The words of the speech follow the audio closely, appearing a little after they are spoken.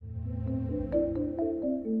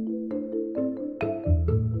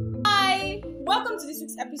welcome to this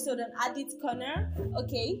week's episode on Adit Corner.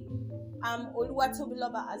 Okay, I'm Oluwatobi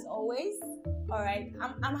Lover as always. All right,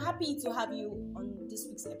 I'm happy to have you on this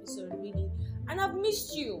week's episode, really, and I've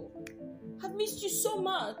missed you. I've missed you so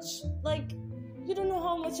much. Like, you don't know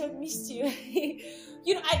how much I've missed you.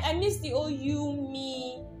 I miss the old you,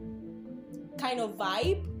 me kind of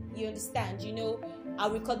vibe. You understand?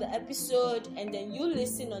 I'll record the episode and then you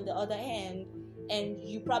listen on the other hand, and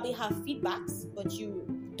you probably have feedbacks, but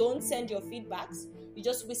you don't send your feedbacks. You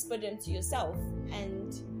just whisper them to yourself.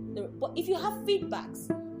 But if you have feedbacks,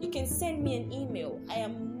 you can send me an email. I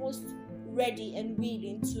am most ready and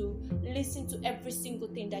willing to listen to every single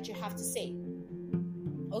thing that you have to say.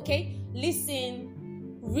 Okay?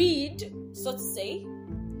 Listen, read, so to say.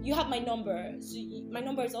 You have my number. So my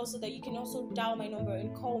number is also that you can also dial my number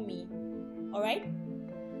and call me. All right?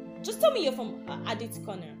 Just tell me you're from Adit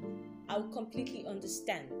Corner. I'll completely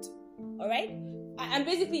understand. All right? And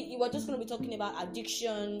basically, we're just going to be talking about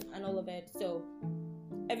addiction and all of it. So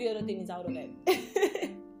every other thing is out of it.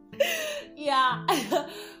 Yeah.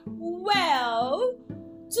 Well,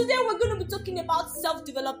 today we're going to be talking about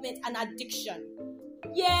self-development and addiction.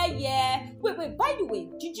 Yeah. Wait. By the way,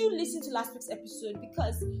 did you listen to last week's episode?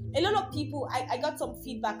 Because a lot of people, I got some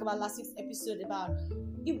feedback about last week's episode about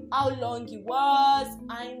how long it was.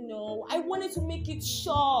 I know. I wanted to make it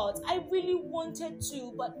short. I really wanted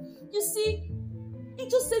to. But you see, it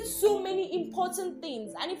just said so many important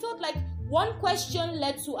things. And it felt like one question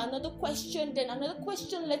led to another question, then another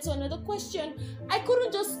question led to another question. I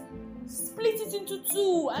couldn't just split it into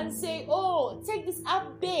two and say, oh, take this half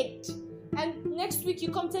baked, and next week you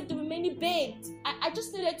come take the remaining baked. I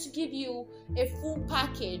just needed to give you a full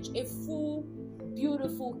package, a full,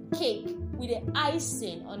 beautiful cake with an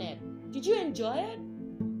icing on it. Did you enjoy it?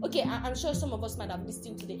 Okay, I'm sure some of us might have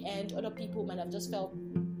listened to the end. Other people might have just felt,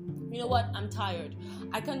 you know what, I'm tired.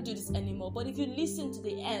 I can't do this anymore. But if you listen to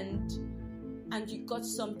the end and you got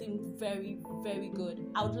something very, very good,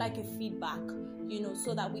 I would like a feedback,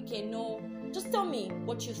 so that we can know. Just tell me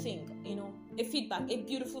what you think, a feedback, a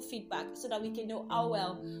beautiful feedback, so that we can know how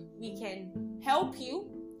well we can help you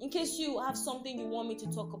in case you have something you want me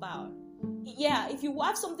to talk about. Yeah, if you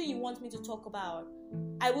have something you want me to talk about,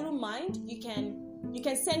 I wouldn't mind. You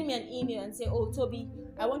can send me an email and say, oh, Toby,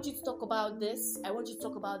 I want you to talk about this, I want you to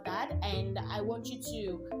talk about that, and I want you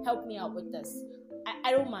to help me out with this.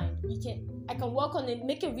 I don't mind. I can work on it,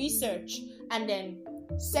 make a research, and then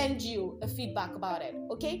send you a feedback about it.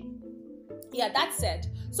 Okay? Yeah, that's it.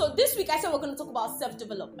 So this week I said we're going to talk about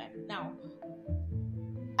self-development. Now,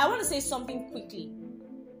 I want to say something quickly.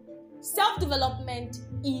 Self-development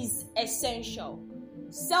is essential.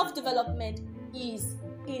 Self-development is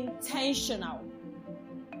intentional.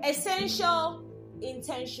 Essential,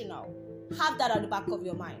 intentional. Have that at the back of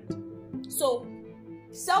your mind. So,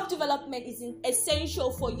 self-development is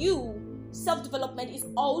essential for you. Self-development is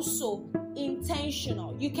also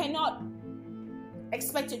intentional. You cannot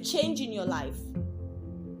expect a change in your life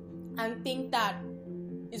and think that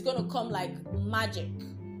it's going to come like magic.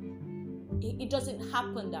 It doesn't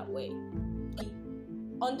happen that way.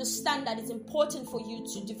 Understand that it's important for you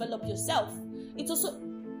to develop yourself. It's also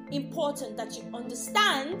important that you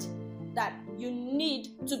understand that you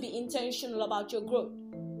need to be intentional about your growth.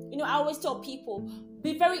 I always tell people,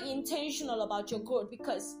 be very intentional about your growth,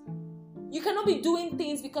 because you cannot be doing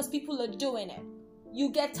things because people are doing it. You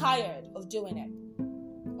get tired of doing it.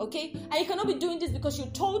 Okay? And you cannot be doing this because you're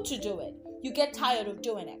told to do it. You get tired of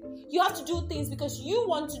doing it. You have to do things because you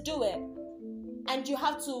want to do it, and you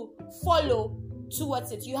have to follow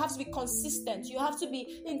towards it. You have to be consistent. You have to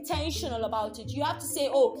be intentional about it. You have to say,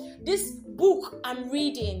 oh, this book I'm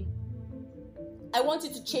reading, I want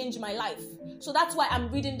it to change my life. So that's why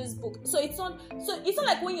I'm reading this book. So it's not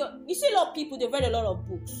like when you see a lot of people, they read a lot of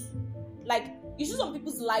books. Like, you see some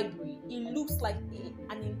people's library, it looks like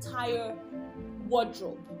an entire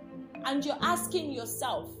wardrobe. And you're asking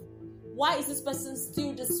yourself, why is this person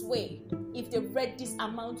still this way if they've read this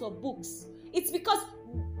amount of books? It's because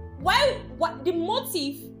what the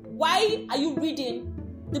motive, why are you reading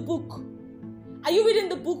the book? Are you reading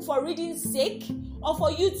the book for reading's sake, or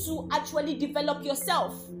for you to actually develop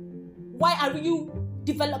yourself? Why are you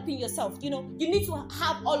developing yourself? You need to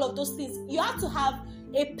have all of those things. You have to have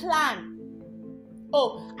a plan.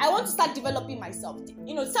 Oh, I want to start developing myself.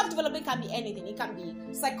 Self-development can be anything. It can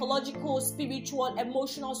be psychological, spiritual,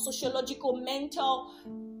 emotional, sociological, mental.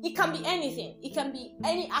 It can be anything. It can be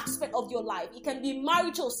any aspect of your life. It can be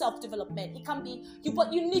marital self-development. It can be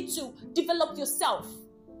but you need to develop yourself.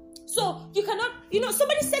 So you cannot,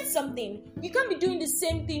 somebody said something. You can't be doing the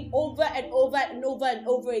same thing over and over and over and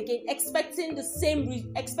over again, expecting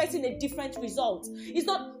expecting a different result. It's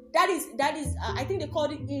not. That is. I think they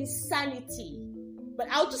called it insanity. But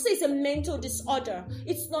I'll just say it's a mental disorder.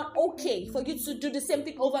 It's not okay for you to do the same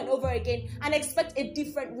thing over and over again and expect a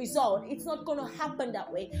different result. It's not going to happen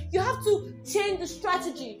that way. You have to change the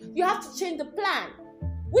strategy. You have to change the plan.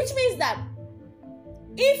 Which means that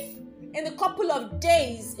if in a couple of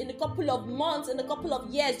days, in a couple of months, in a couple of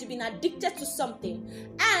years, you've been addicted to something,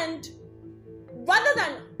 and rather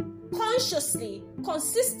than consciously,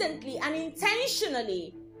 consistently, and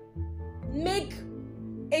intentionally make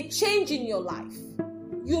a change in your life,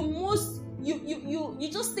 you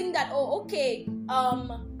just think that, oh, okay,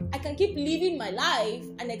 I can keep living my life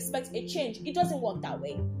and expect a change. It doesn't work that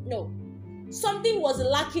way. No. Something was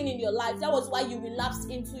lacking in your life. That was why you relapsed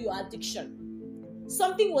into your addiction.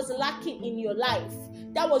 Something was lacking in your life.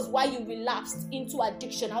 That was why you relapsed into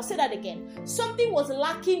addiction. I'll say that again. Something was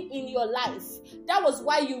lacking in your life. That was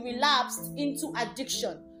why you relapsed into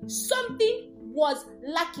addiction. Something was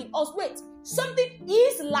lacking. Oh, wait. Something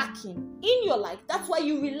is lacking in your life. That's why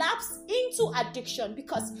you relapse into addiction.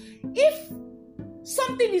 Because if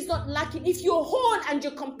something is not lacking, if you're whole and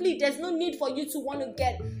you're complete, there's no need for you to want to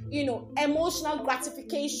get, emotional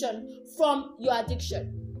gratification from your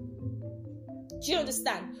addiction. Do you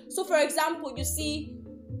understand? So, for example, you see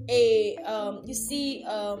a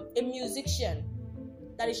musician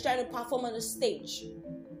that is trying to perform on a stage.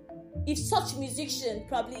 If such musician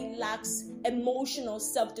probably lacks emotional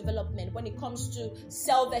self-development when it comes to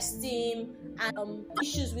self-esteem and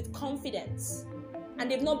issues with confidence, and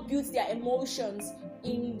they've not built their emotions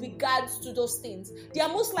in regards to those things, they are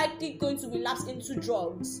most likely going to relapse into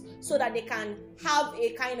drugs so that they can have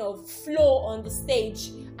a kind of flow on the stage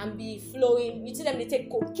and be flowing. You see them, they take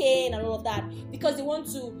cocaine and all of that because they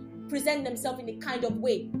want to present themselves in a kind of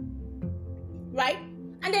way, right?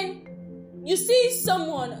 And then you see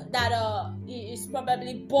someone that is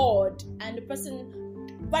probably bored, and the person,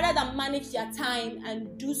 rather than manage their time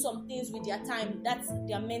and do some things with their time, that's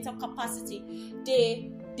their mental capacity,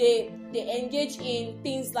 they engage in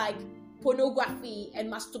things like pornography and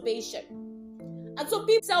masturbation. And so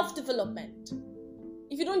people, self-development.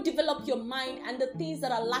 If you don't develop your mind and the things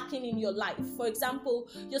that are lacking in your life, for example,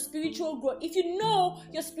 your spiritual growth, if you know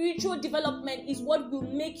your spiritual development is what will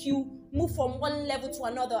make you move from one level to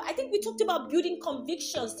another. I think we talked about building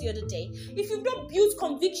convictions the other day. If you've not built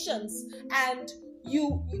convictions, and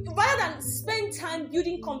you rather than spend time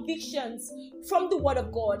building convictions from the Word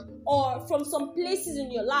of God or from some places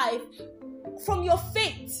in your life, from your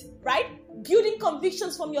faith, right? Building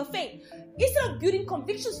convictions from your faith. Instead of building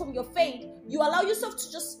convictions from your faith, you allow yourself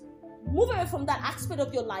to just move away from that aspect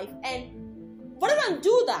of your life. And rather than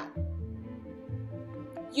do that,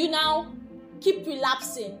 you now keep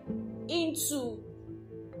relapsing into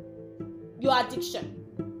your addiction.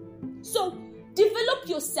 So, develop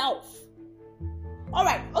yourself. All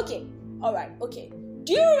right, okay.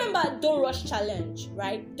 Do you remember Don't Rush Challenge,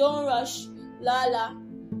 right? Don't Rush, la la.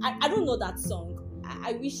 I don't know that song.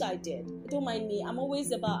 I wish I did. Don't mind me. I'm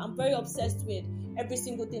very obsessed with every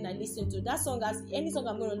single thing I listen to. That song, any song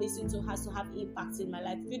I'm going to listen to has to have impact in my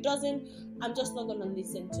life. If it doesn't, I'm just not going to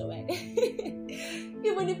listen to it.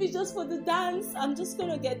 Even if it's just for the dance, I'm just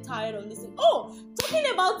going to get tired of listening. Oh, talking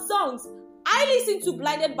about songs, I listened to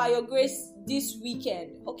Blinded by Your Grace this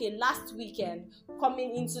weekend. Okay, last weekend,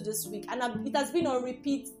 coming into this week. And it has been on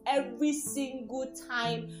repeat every single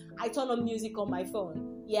time I turn on music on my phone.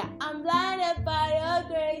 Yeah, I'm blinded by your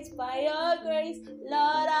grace,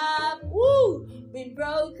 Lord, I've been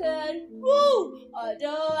broken,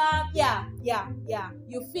 although I'm, yeah,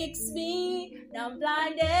 you fix me, now I'm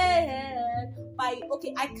blinded by,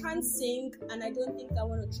 okay, I can't sing, and I don't think I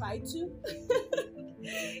want to try to.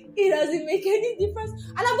 It doesn't make any difference,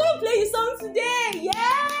 and I'm going to play the song today,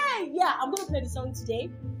 yeah, I'm going to play the song today,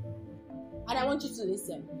 and I want you to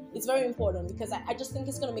listen. It's very important because I just think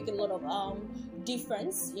it's going to make a lot of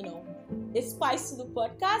difference, a spice to the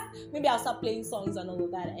podcast. Maybe I'll start playing songs and all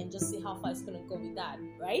of that and just see how far it's going to go with that,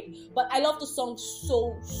 right? But I love the song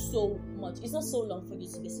so much. It's not so long for you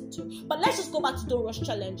to listen to. But let's just go back to Don't Rush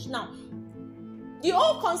Challenge. Now, the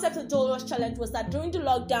whole concept of Don't Rush Challenge was that during the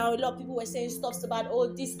lockdown, a lot of people were saying stuff about, oh,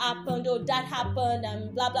 this happened, oh, that happened,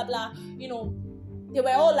 and blah, blah, blah, They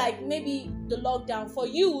were all like, maybe the lockdown, for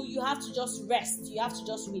you have to just rest. You have to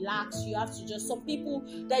just relax. You have to just, some people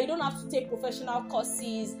that you don't have to take professional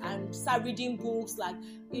courses and start reading books, like,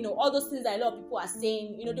 all those things that a lot of people are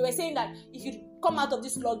saying. They were saying that if you come out of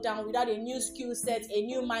this lockdown without a new skill set, a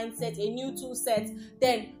new mindset, a new tool set,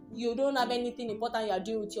 then you don't have anything important you are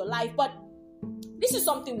doing with your life. But this is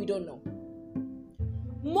something we don't know.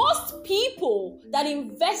 Most people that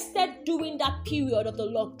invested during that period of the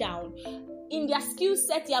lockdown in their skill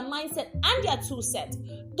set, their mindset, and their tool set,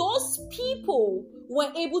 those people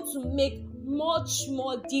were able to make much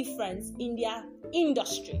more difference in their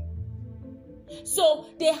industry. So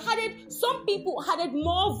some people added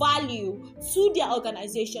more value to their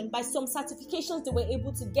organization by some certifications they were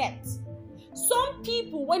able to get. Some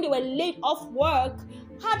people, when they were laid off work,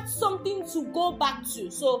 had something to go back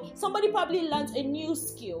to. So somebody probably learned a new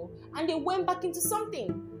skill and they went back into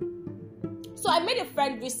something. So I made a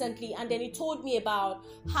friend recently, and then he told me about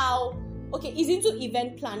how, he's into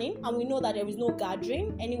event planning, and we know that there is no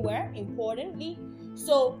gathering anywhere, importantly.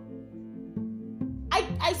 So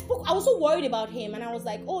I was so worried about him, and I was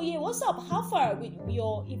like, oh yeah, what's up? How far with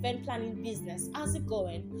your event planning business? How's it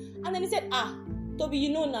going? And then he said, Toby, you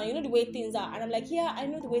know the way things are. And I'm like, yeah, I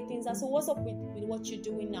know the way things are. So what's up with what you're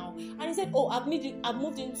doing now? And he said, I've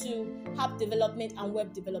moved into app development and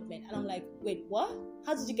web development. And I'm like, wait, what?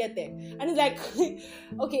 How did you get there? And he's like,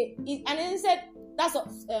 okay. And then he said, that's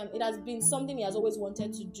what, it has been something he has always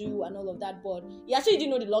wanted to do and all of that. But he actually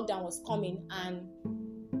didn't know the lockdown was coming. And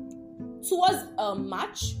towards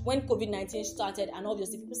March, when COVID-19 started, and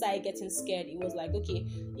obviously people started getting scared, it was like, okay,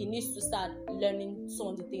 he needs to start learning some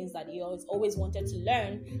of the things that he always wanted to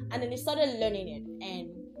learn. And then he started learning it. And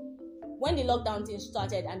when the lockdown thing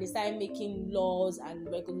started and they started making laws and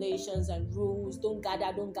regulations and rules, don't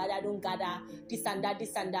gather, this and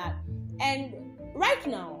that. And right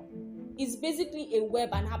now, he's basically a web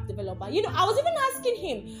and app developer. I was even asking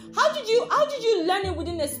him, how did you learn it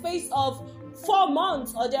within a space of 4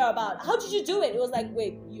 months or thereabout? How did you do it? It was like,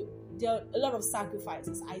 there are a lot of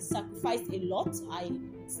sacrifices. I sacrificed a lot.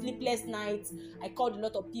 Sleepless nights. I called a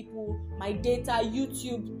lot of people. My data,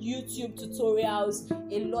 YouTube tutorials,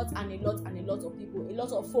 a lot of people, a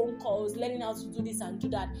lot of phone calls, learning how to do this and do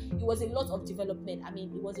that. It was a lot of development. I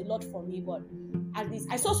mean, it was a lot for me, but at least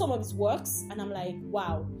I saw some of his works and I'm like,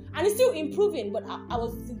 wow. And it's still improving, but I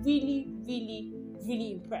was really, really,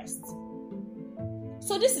 really impressed.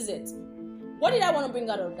 So this is it. What did I want to bring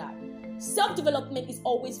out of that? Self-development is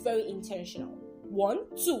always very intentional. 1,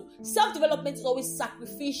 2, self-development is always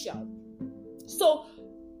sacrificial. So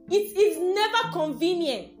it is never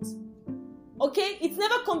convenient. Okay? It's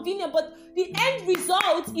never convenient, but the end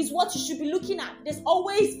result is what you should be looking at. There's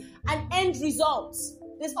always an end result.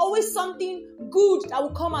 There's always something good that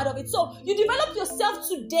will come out of it. So you develop yourself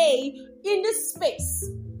today in this space.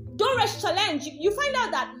 Don't rush challenge. You find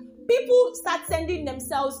out that people start sending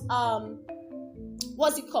themselves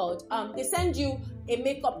what's it called? They send you a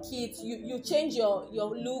makeup kit, you change your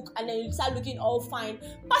look, and then you start looking all fine.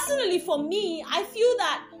 Personally, for me, I feel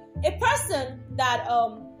that a person that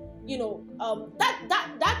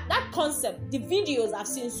that concept, the videos I've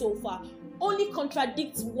seen so far, only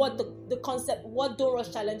contradicts what the concept, what Don't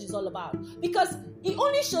Rush Challenge is all about. Because it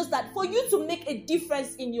only shows that for you to make a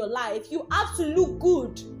difference in your life, you have to look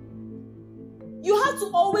good. You have to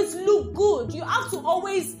always look good. You have to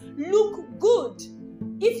always look good.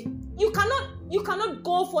 If you cannot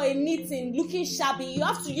go for a meeting looking shabby, you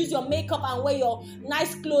have to use your makeup and wear your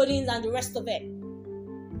nice clothing and the rest of it.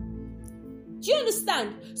 Do you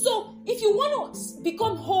understand? So if you want to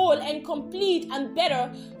become whole and complete and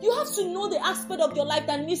better, you have to know the aspect of your life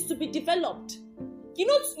that needs to be developed. You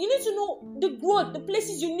need to know the growth, the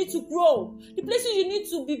places you need to grow, the places you need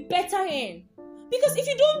to be better in. Because if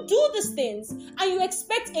you don't do these things and you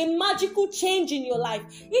expect a magical change in your life,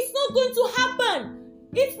 it's not going to happen.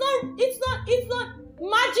 It's not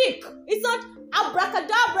magic. It's not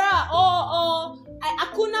abracadabra or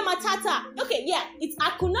Hakuna Matata. Okay, yeah, it's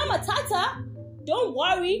Hakuna Matata. Don't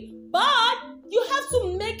worry, but you have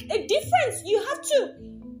to make a difference. You have to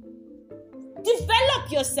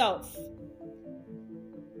develop yourself.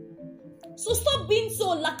 So stop being so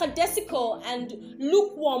lackadaisical and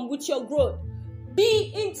lukewarm with your growth.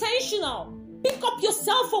 Be intentional. Pick up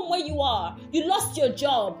yourself from where you are. You lost your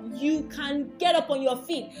job. You can get up on your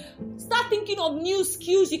feet. Start thinking of new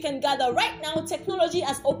skills you can gather. Right now, technology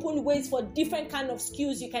has opened ways for different kind of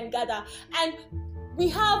skills you can gather. And we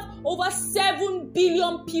have over 7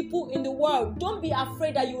 billion people in the world. Don't be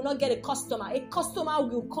afraid that you will not get a customer. A customer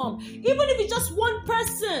will come. Even if it's just one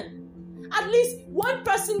person. At least one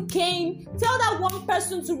person came, tell that one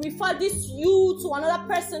person to refer this you to another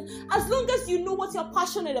person. As long as you know what you're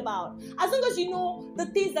passionate about, as long as you know the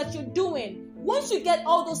things that you're doing, once you get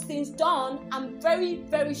all those things done, I'm very,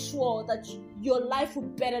 very sure that your life will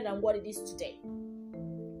be better than what it is today.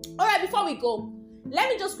 All right, before we go, let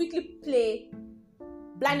me just quickly play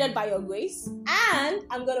Blinded by Your Grace, and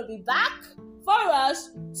I'm going to be back for us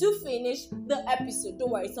to finish the episode.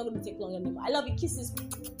 Don't worry, it's not going to take long anymore. I love you. Kisses.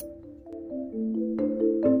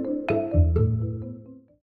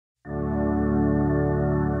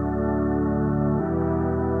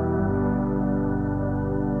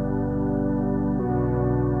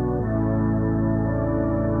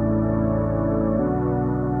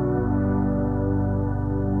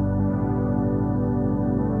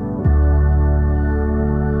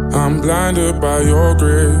 I'm blinded by your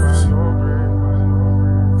grace.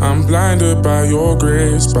 I'm blinded by your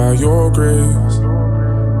grace, by your grace.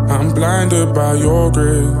 I'm blinded by your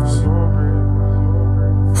grace.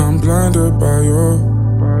 I'm blinded by your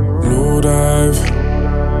Lord, I've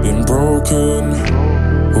been broken.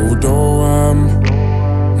 Although I'm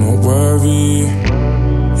not worthy,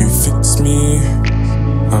 you fix me.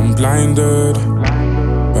 I'm blinded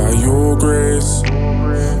by your grace.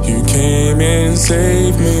 You came and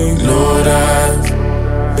saved me. Lord,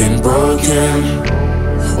 I've been broken.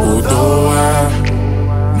 Although I'm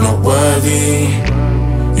not worthy,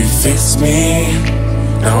 you fixed me.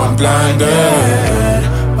 Now I'm blinded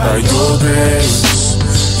by your grace.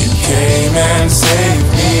 You came and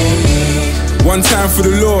saved me. One time for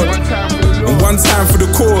the Lord, and one time for the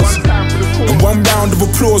cause, and one round of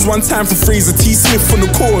applause, one time for Fraser T. Smith on the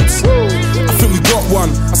chords. I think we got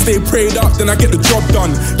one. I stay prayed up, then I get the job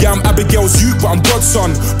done. Yeah, I'm Abigail's youth, but I'm God's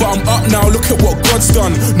son. But I'm up now, look at what God's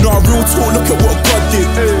done. Nah, real talk, look at what God did.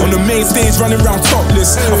 On the main stage, running around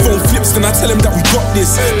topless. I phone flips, then I tell him that we got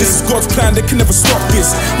this. This is God's plan, they can never stop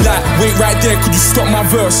this. Like, wait right there, could you stop my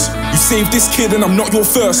verse? You saved this kid and I'm not your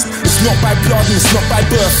first. It's not by blood and it's not by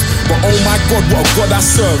birth, but oh my God, what a God I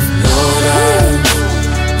serve. Lord, I've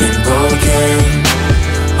been broken.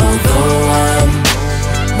 Although I'm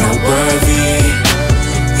not worthy,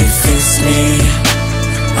 you fixed me.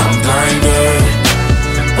 I'm blinded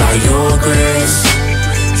by your grace.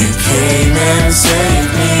 You came and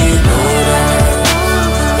saved me. Lord, I've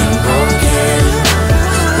been broken.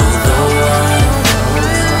 Although I'm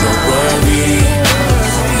not worthy,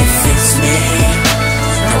 you fixed me.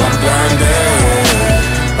 Now I'm blinded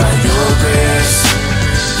by your grace.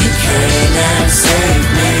 You came and saved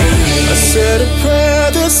me. I said a prayer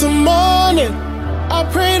this morning. I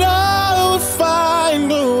prayed I would find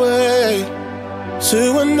a way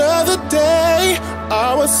to another day.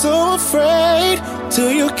 I was so afraid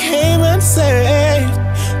till you came and saved.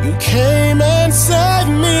 You came and saved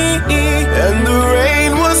me. And the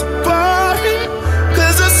rain was pouring,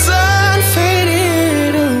 'cause the sun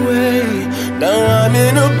faded away. Now I'm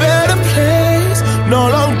in a better place, no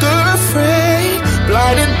longer afraid.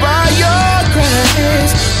 Blinded by your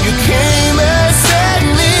grace, you came and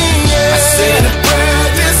saved me. I said a prayer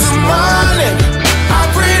this morning. I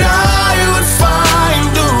prayed I would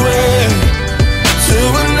find a way to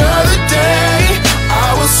another day. I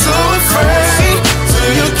was so afraid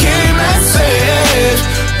till you came and saved.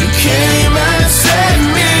 You came and saved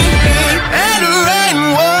me. And the rain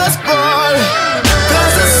was pouring,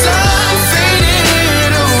 'cause the sun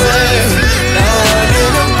faded away. Now I'm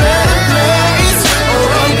in a better place, oh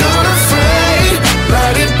I'm not afraid.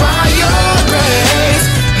 Blinded by your grace,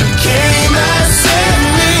 you came and saved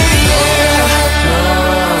me.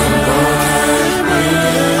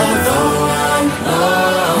 Although I'm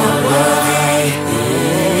not worthy,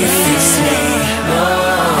 you fixed me.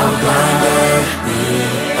 I'm blinded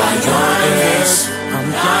by your grace.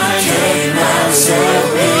 You came and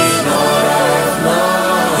saved me. Lord, I've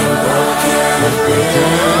been broken.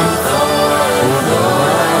 Although I'm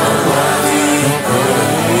not worthy,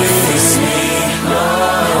 you fixed me.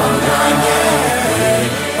 I'm blinded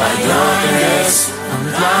by your grace.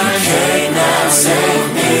 You came and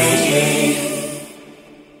saved me.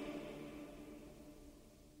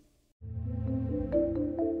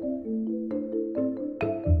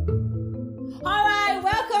 Alright,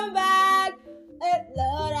 welcome back.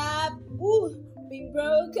 Lord, I've been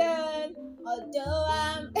broken. Although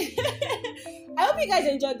I'm I hope you guys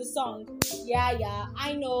enjoyed the song. Yeah,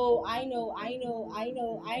 I know.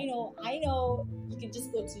 You can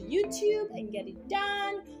just go to YouTube and get it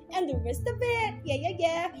done and the rest of it.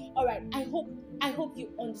 Yeah. Alright, I hope you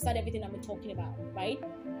understand everything I'm talking about, right?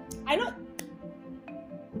 I know.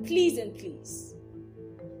 Please and please.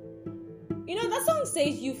 You know, that song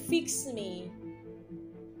says you fix me.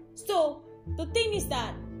 So the thing is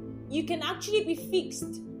that you can actually be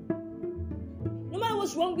fixed. No matter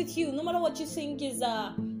what's wrong with you, no matter what you think is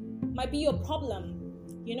might be your problem,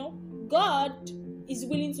 you know, God is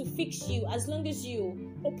willing to fix you as long as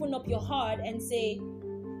you open up your heart and say,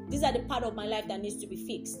 these are the part of my life that needs to be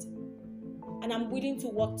fixed, and I'm willing to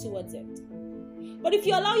work towards it. But if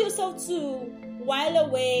you allow yourself to while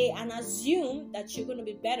away and assume that you're going to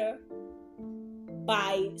be better,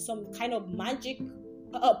 by some kind of magic.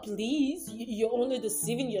 Please, you're only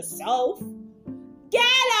deceiving yourself. Get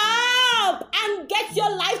up and get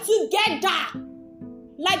your life together.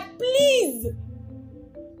 Like, please.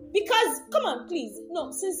 Because, come on, please.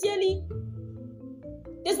 No, sincerely,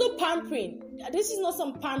 there's no pampering. This is not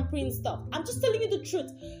some pampering stuff. I'm just telling you the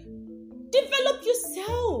truth. Develop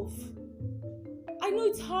yourself. I know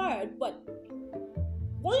it's hard, but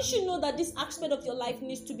once you know that this aspect of your life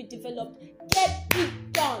needs to be developed, get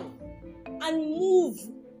it done. And move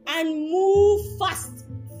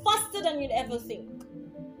faster than you'd ever think.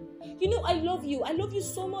 You know, I love you. I love you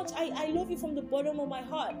so much. I love you from the bottom of my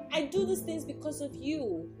heart. I do these things because of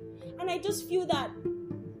you. And I just feel that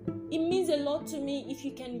it means a lot to me if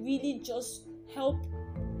you can really just help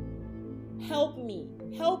me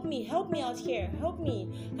out here. Help me.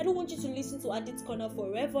 I don't want you to listen to Addict's Corner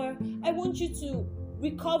forever. I want you to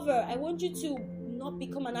recover. I want you to not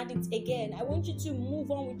become an addict again. I want you to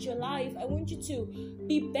move on with your life. I want you to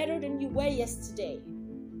be better than you were yesterday.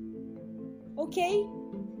 Okay?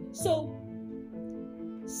 So,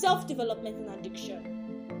 self-development and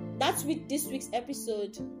addiction. That's with this week's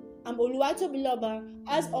episode. I'm Oluwatobiloba,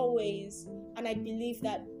 as always, and I believe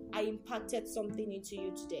that I impacted something into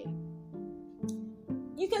you today.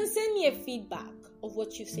 You can send me a feedback of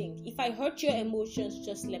what you think. If I hurt your emotions,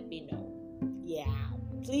 just let me know. Yeah,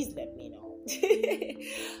 please let me know.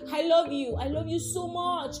 I love you. I love you so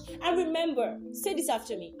much. And remember, say this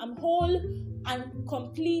after me. I'm whole and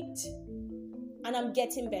complete and I'm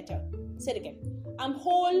getting better. Say it again. I'm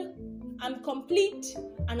whole, I'm complete,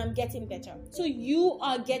 and I'm getting better. So you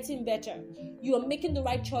are getting better. You are making the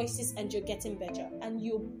right choices and you're getting better. And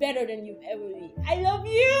you're better than you've ever been. I love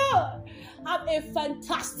you. Have a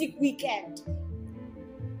fantastic weekend.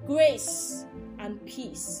 Grace and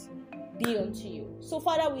peace be unto you. So,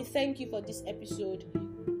 Father, we thank you for this episode.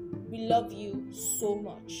 We love you so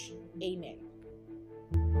much. Amen.